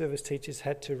pre-service teachers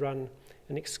had to run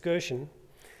an excursion.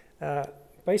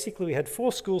 Basically, we had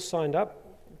 4 schools signed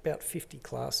up, about 50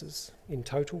 classes in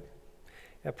total.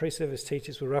 Our pre-service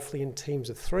teachers were roughly in teams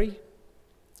of 3,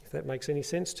 if that makes any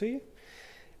sense to you.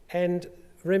 And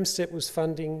ReMSTEP was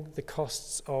funding the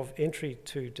costs of entry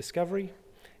to Discovery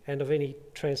and of any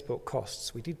transport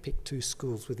costs. We did pick 2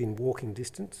 schools within walking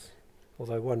distance,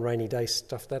 although one rainy day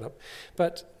stuffed that up.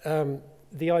 But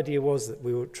the idea was that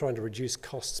we were trying to reduce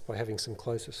costs by having some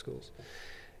closer schools.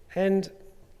 And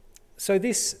so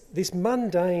this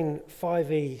mundane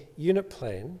 5E unit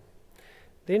plan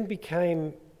then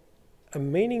became a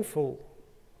meaningful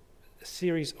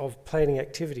series of planning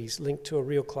activities linked to a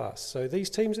real class. So these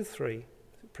teams of 3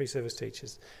 pre-service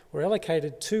teachers were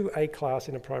allocated to a class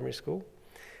in a primary school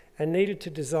and needed to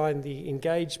design the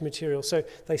engaged material. So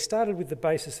they started with the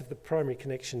basis of the primary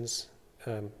connections,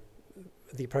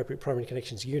 the appropriate primary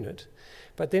connections unit,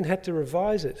 but then had to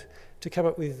revise it to come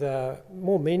up with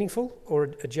more meaningful or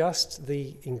adjust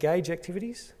the engage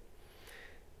activities.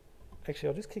 Actually,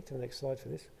 I'll just click to the next slide for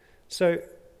this. So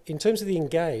in terms of the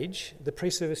engage, the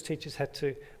pre-service teachers had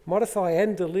to modify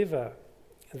and deliver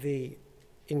the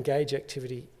engage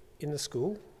activity in the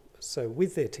school, so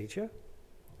with their teacher.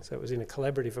 So it was in a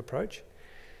collaborative approach.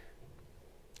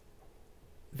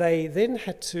 They then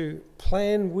had to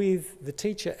plan with the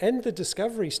teacher and the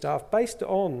Discovery staff based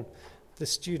on the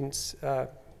students'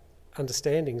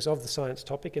 understandings of the science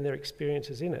topic and their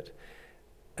experiences in it,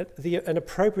 an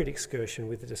appropriate excursion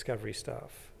with the Discovery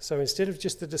staff. So instead of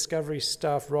just the Discovery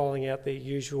staff rolling out their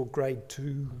usual grade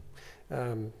 2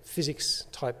 physics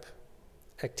type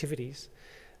activities,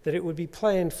 that it would be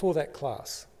planned for that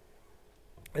class.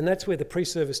 And that's where the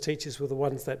pre-service teachers were the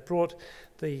ones that brought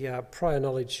the prior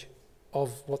knowledge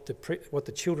of what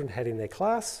the children had in their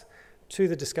class to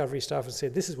the Discovery staff and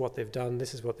said, this is what they've done,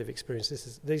 this is what they've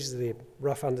experienced, these are their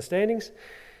rough understandings.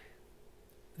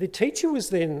 The teacher was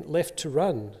then left to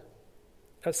run.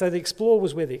 So the Explore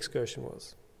was where the excursion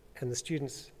was. And the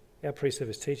students, our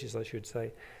pre-service teachers, I should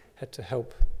say, had to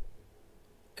help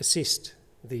assist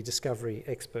the Discovery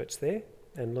experts there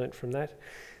and learnt from that.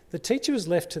 The teacher was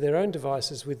left to their own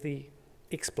devices with the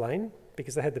Explain,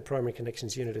 because they had the primary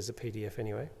connections unit as a PDF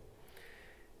anyway.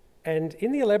 And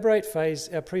in the Elaborate phase,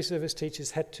 our pre-service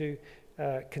teachers had to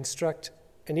construct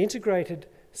an integrated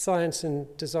science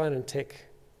and design and tech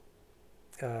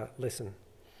lesson.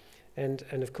 And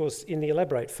of course, in the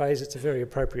Elaborate phase, it's a very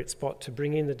appropriate spot to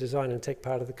bring in the design and tech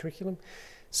part of the curriculum.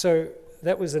 So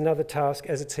that was another task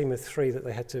as a team of 3 that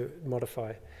they had to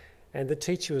modify. And the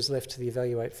teacher was left to the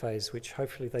Evaluate phase, which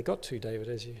hopefully they got to, David,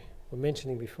 as you were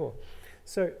mentioning before.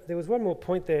 So there was one more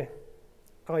point there.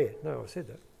 Oh yeah, no, I said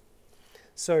that.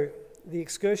 So the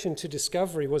excursion to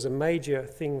Discovery was a major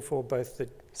thing for both the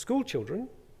school children,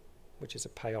 which is a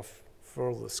payoff for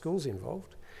all the schools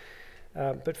involved,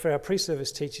 but for our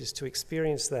pre-service teachers to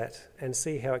experience that and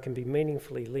see how it can be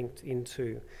meaningfully linked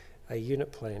into a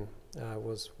unit plan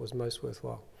was most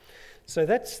worthwhile. So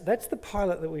that's the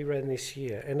pilot that we ran this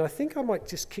year, and I think I might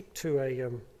just kick to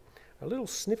a little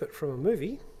snippet from a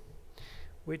movie,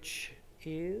 which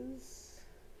is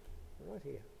right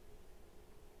here.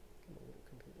 Come on, little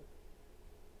computer.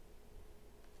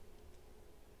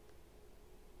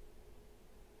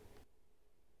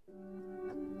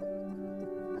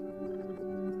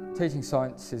 Teaching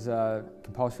science is a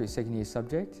compulsory second year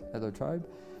subject at La Trobe.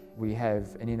 We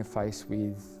have an interface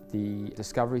with the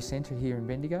Discovery Centre here in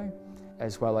Bendigo,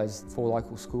 as well as 4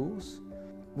 local schools.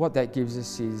 What that gives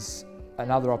us is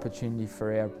another opportunity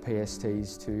for our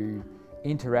PSTs to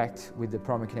interact with the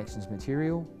Primary Connections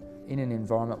material in an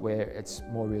environment where it's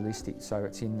more realistic. So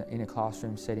it's in a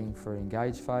classroom setting for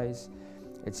Engage phase,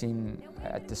 it's in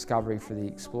at Discovery for the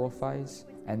Explore phase,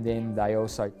 and then they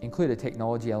also include a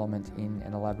technology element in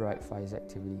an Elaborate phase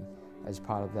activity as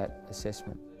part of that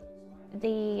assessment.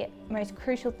 The most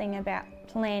crucial thing about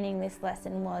planning this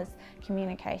lesson was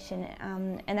communication,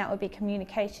 and that would be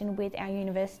communication with our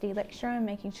university lecturer,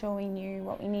 making sure we knew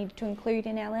what we needed to include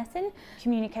in our lesson,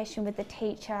 communication with the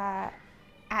teacher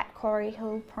at Quarry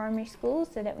Hill Primary School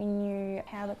so that we knew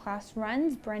how the class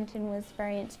runs. Brenton was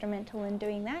very instrumental in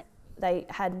doing that. They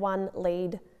had one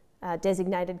lead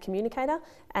designated communicator,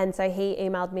 and so he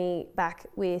emailed me back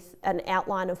with an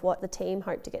outline of what the team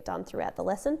hoped to get done throughout the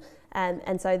lesson,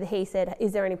 and so he said,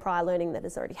 is there any prior learning that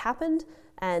has already happened,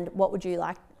 and what would you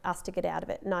like us to get out of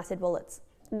it? And I said, well,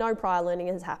 no prior learning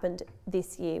has happened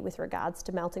this year with regards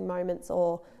to melting moments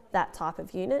or that type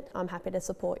of unit. I'm happy to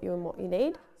support you in what you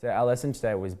need. So our lesson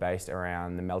today was based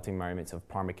around the melting moments of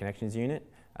Primary Connections unit,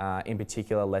 in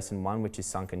particular lesson 1, which is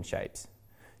sunken shapes.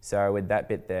 So with that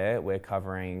bit there, we're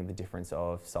covering the difference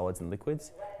of solids and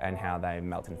liquids and how they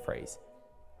melt and freeze.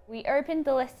 We opened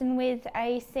the lesson with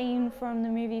a scene from the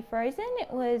movie Frozen. It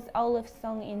was Olaf's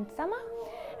song in summer,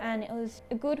 and it was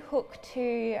a good hook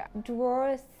to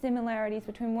draw similarities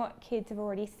between what kids have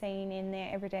already seen in their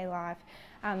everyday life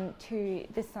to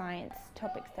the science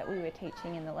topics that we were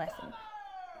teaching in the lesson.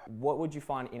 What would you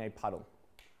find in a puddle?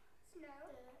 Snow.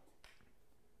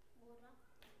 Water.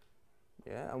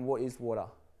 Yeah, and what is water?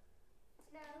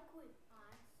 Liquid.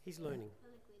 He's learning.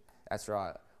 That's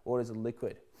right. Water is a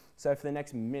liquid. So for the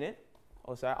next minute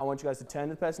or so, I want you guys to turn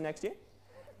to the person next to you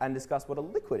and discuss what a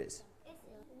liquid is.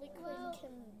 Liquid can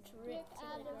drip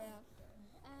out of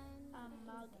a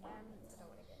mug and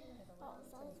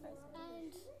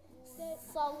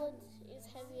solid is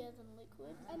heavier than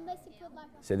liquid. And basically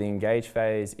So the Engage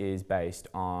phase is based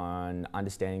on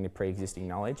understanding the pre-existing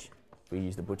knowledge. We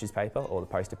use the butcher's paper or the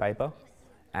poster paper,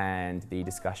 and the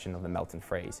discussion of the melt and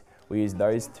freeze. We use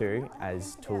those two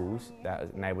as tools that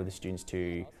enable the students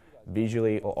to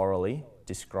visually or orally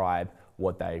describe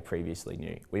what they previously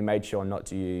knew. We made sure not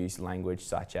to use language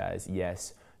such as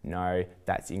yes, no,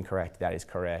 that's incorrect, that is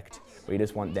correct. We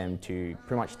just want them to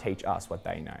pretty much teach us what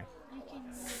they know.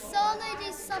 solid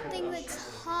is something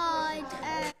that's hard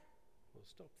and... We'll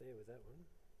stop there with that one.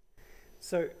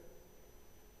 So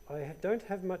I don't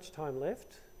have much time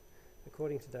left,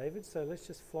 according to David, so let's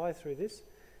just fly through this.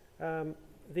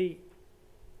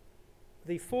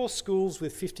 The 4 schools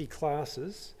with 50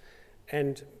 classes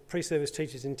and pre-service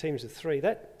teachers in teams of 3,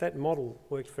 that model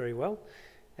worked very well,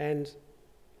 and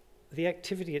the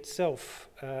activity itself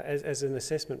as an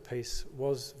assessment piece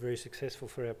was very successful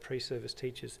for our pre-service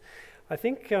teachers. I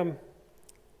think I'm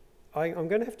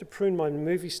going to have to prune my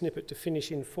movie snippet to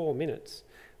finish in 4 minutes,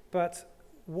 but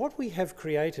what we have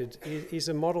created is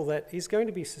a model that is going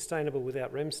to be sustainable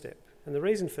without ReMSTEP. And the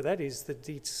reason for that is that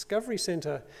the Discovery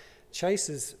Centre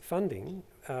chases funding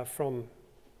from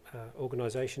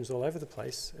organisations all over the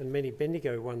place, and many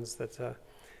Bendigo ones that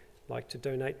like to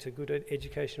donate to good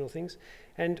educational things.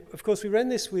 And of course we ran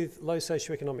this with low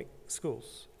socioeconomic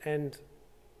schools. And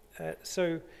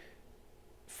so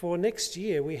for next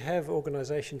year we have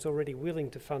organisations already willing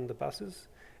to fund the buses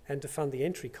and to fund the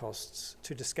entry costs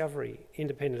to Discovery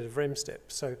independent of ReMSTEP.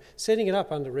 So setting it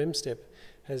up under ReMSTEP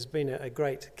has been a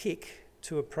great kick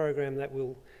to a program that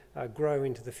will grow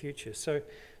into the future. So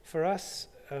for us,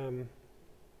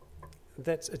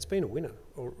 it's been a winner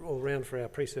all round for our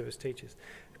pre-service teachers.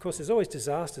 Of course, there's always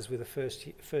disasters with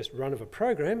the first run of a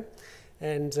program,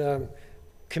 and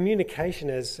communication,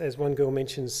 as one girl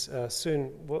mentions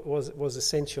soon, was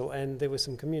essential, and there were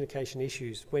some communication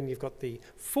issues when you've got the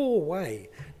 4-way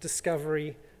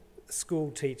Discovery,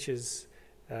 school teachers,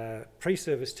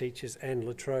 pre-service teachers and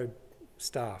La Trobe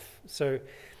staff. So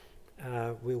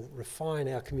we'll refine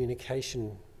our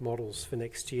communication models for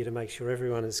next year to make sure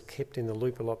everyone is kept in the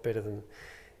loop a lot better than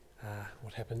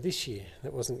what happened this year.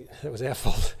 That was our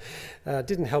fault.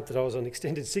 Didn't help that I was on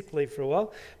extended sick leave for a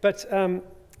while, but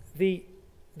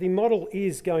the model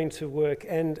is going to work,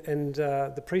 and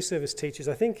the pre-service teachers,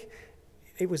 I think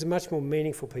it was a much more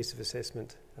meaningful piece of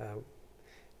assessment,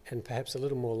 and perhaps a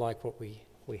little more like what we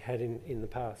had in the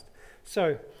past.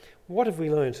 So what have we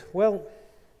learned? Well,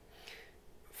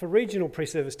 for regional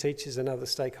pre-service teachers and other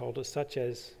stakeholders, such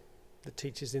as the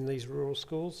teachers in these rural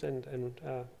schools and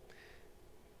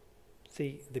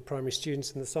the primary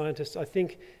students and the scientists, I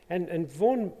think, and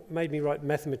Vaughan made me write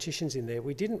mathematicians in there.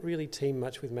 We didn't really team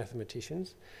much with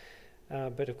mathematicians,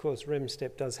 but of course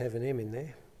ReMSTEP does have an M in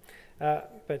there.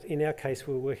 But in our case,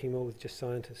 we're working more with just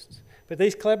scientists. But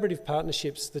these collaborative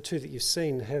partnerships, the two that you've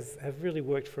seen, have really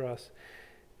worked for us.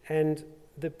 And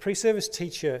the pre-service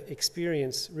teacher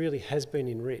experience really has been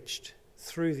enriched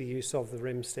through the use of the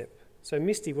ReMSTEP. So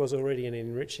Misty was already an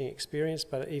enriching experience,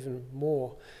 but even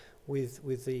more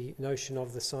with the notion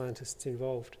of the scientists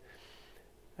involved.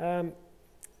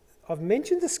 I've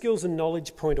mentioned the skills and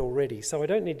knowledge point already, so I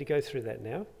don't need to go through that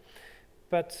now.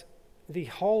 But the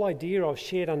whole idea of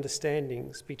shared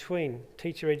understandings between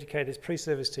teacher educators,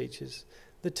 pre-service teachers,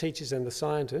 the teachers and the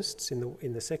scientists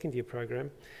in the second year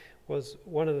program was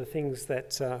one of the things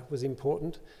that was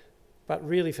important. But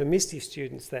really for Misty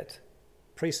students, that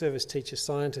pre-service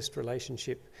teacher-scientist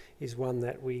relationship is one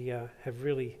that we have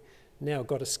really now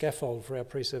got a scaffold for our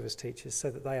pre-service teachers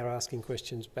so that they are asking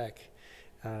questions back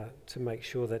to make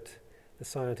sure that the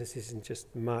scientist isn't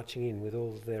just marching in with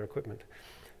all of their equipment.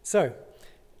 So,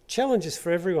 challenges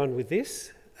for everyone with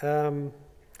this.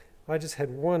 I just had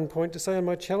one point to say on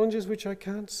my challenges, which I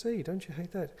can't see. Don't you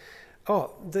hate that?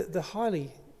 Oh, the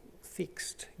highly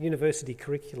fixed university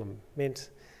curriculum meant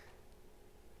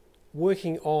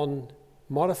working on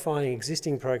modifying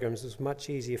existing programs was much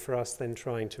easier for us than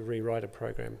trying to rewrite a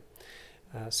program.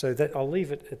 So that I'll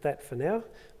leave it at that for now.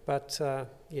 But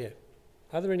yeah,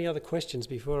 are there any other questions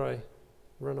before I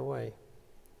run away?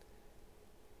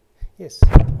 Yes.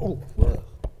 Oh, well.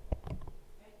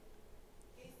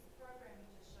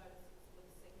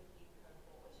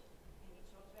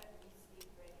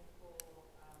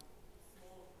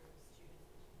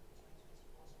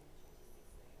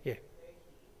 Yeah.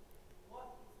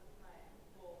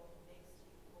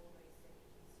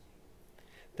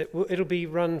 It'll be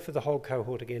run for the whole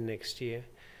cohort again next year.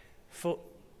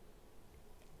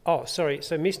 Oh, sorry.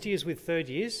 So Misty is with third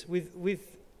years. With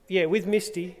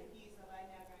Misty.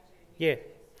 Yeah.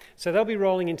 So they'll be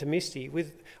rolling into Misty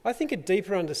with, I think, a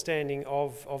deeper understanding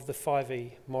of the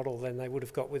 5E model than they would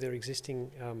have got with their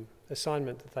existing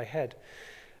assignment that they had.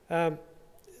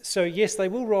 So yes, they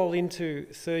will roll into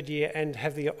third year and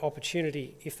have the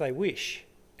opportunity, if they wish,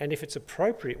 and if it's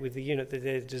appropriate with the unit that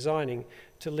they're designing,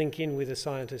 to link in with a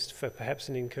scientist for perhaps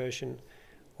an incursion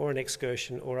or an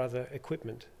excursion or other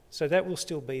equipment. So that will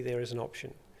still be there as an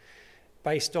option,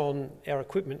 based on our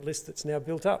equipment list that's now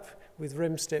built up with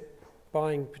ReMSTEP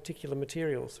buying particular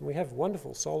materials. And we have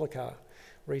wonderful solar car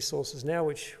resources now,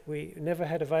 which we never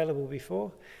had available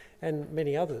before, and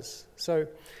many others. So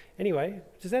anyway,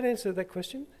 does that answer that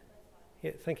question?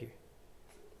 Yeah, thank you.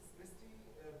 Is Misty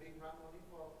being run only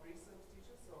for pre-service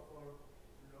teachers or for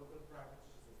local private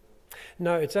teachers as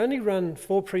well? No, it's only run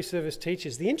for pre-service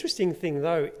teachers. The interesting thing,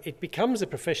 though, it becomes a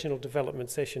professional development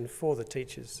session for the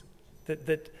teachers,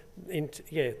 the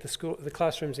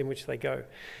classrooms in which they go.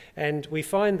 And we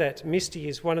find that Misty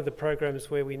is one of the programs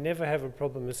where we never have a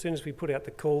problem. As soon as we put out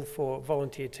the call for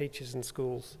volunteer teachers in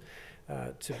schools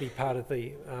to be part of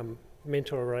the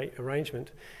mentor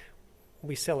arrangement,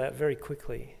 we sell out very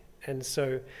quickly. And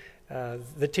so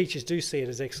the teachers do see it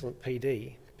as excellent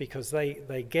PD, because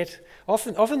they get,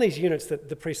 often these units that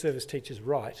the pre-service teachers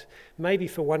write, maybe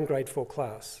for one grade 4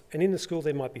 class, and in the school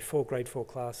there might be 4 grade 4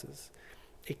 classes.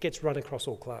 It gets run across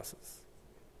all classes.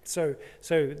 So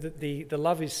the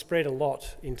love is spread a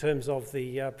lot in terms of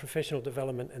the professional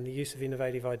development and the use of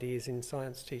innovative ideas in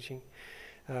science teaching,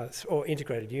 or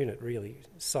integrated unit really,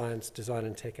 science, design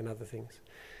and tech and other things.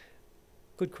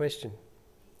 Good question.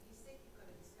 You said you've got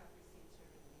a discovery centre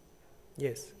in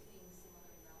Bendigo. Yes.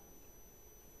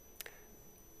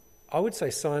 I would say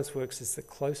ScienceWorks is the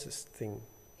closest thing.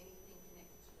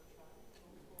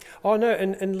 Oh no,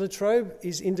 and La Trobe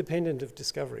is independent of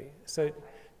Discovery. So,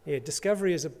 yeah,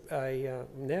 Discovery is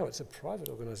now it's a private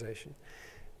organisation.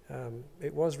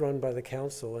 It was run by the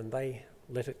council, and they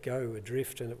let it go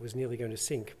adrift, and it was nearly going to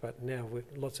sink. But now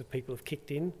lots of people have kicked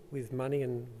in with money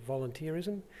and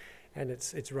volunteerism, and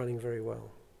it's running very well.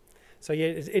 So yeah,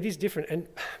 it is different, and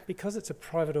because it's a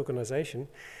private organisation,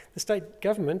 the state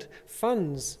government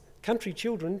funds country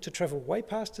children to travel way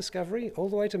past Discovery, all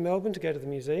the way to Melbourne to go to the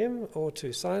museum or to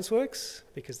ScienceWorks,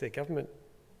 because they're government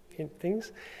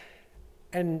things,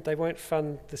 and they won't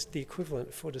fund the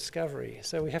equivalent for Discovery.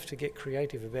 So we have to get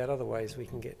creative about other ways we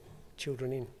can get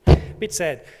children in. Bit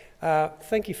sad.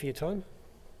 Thank you for your time.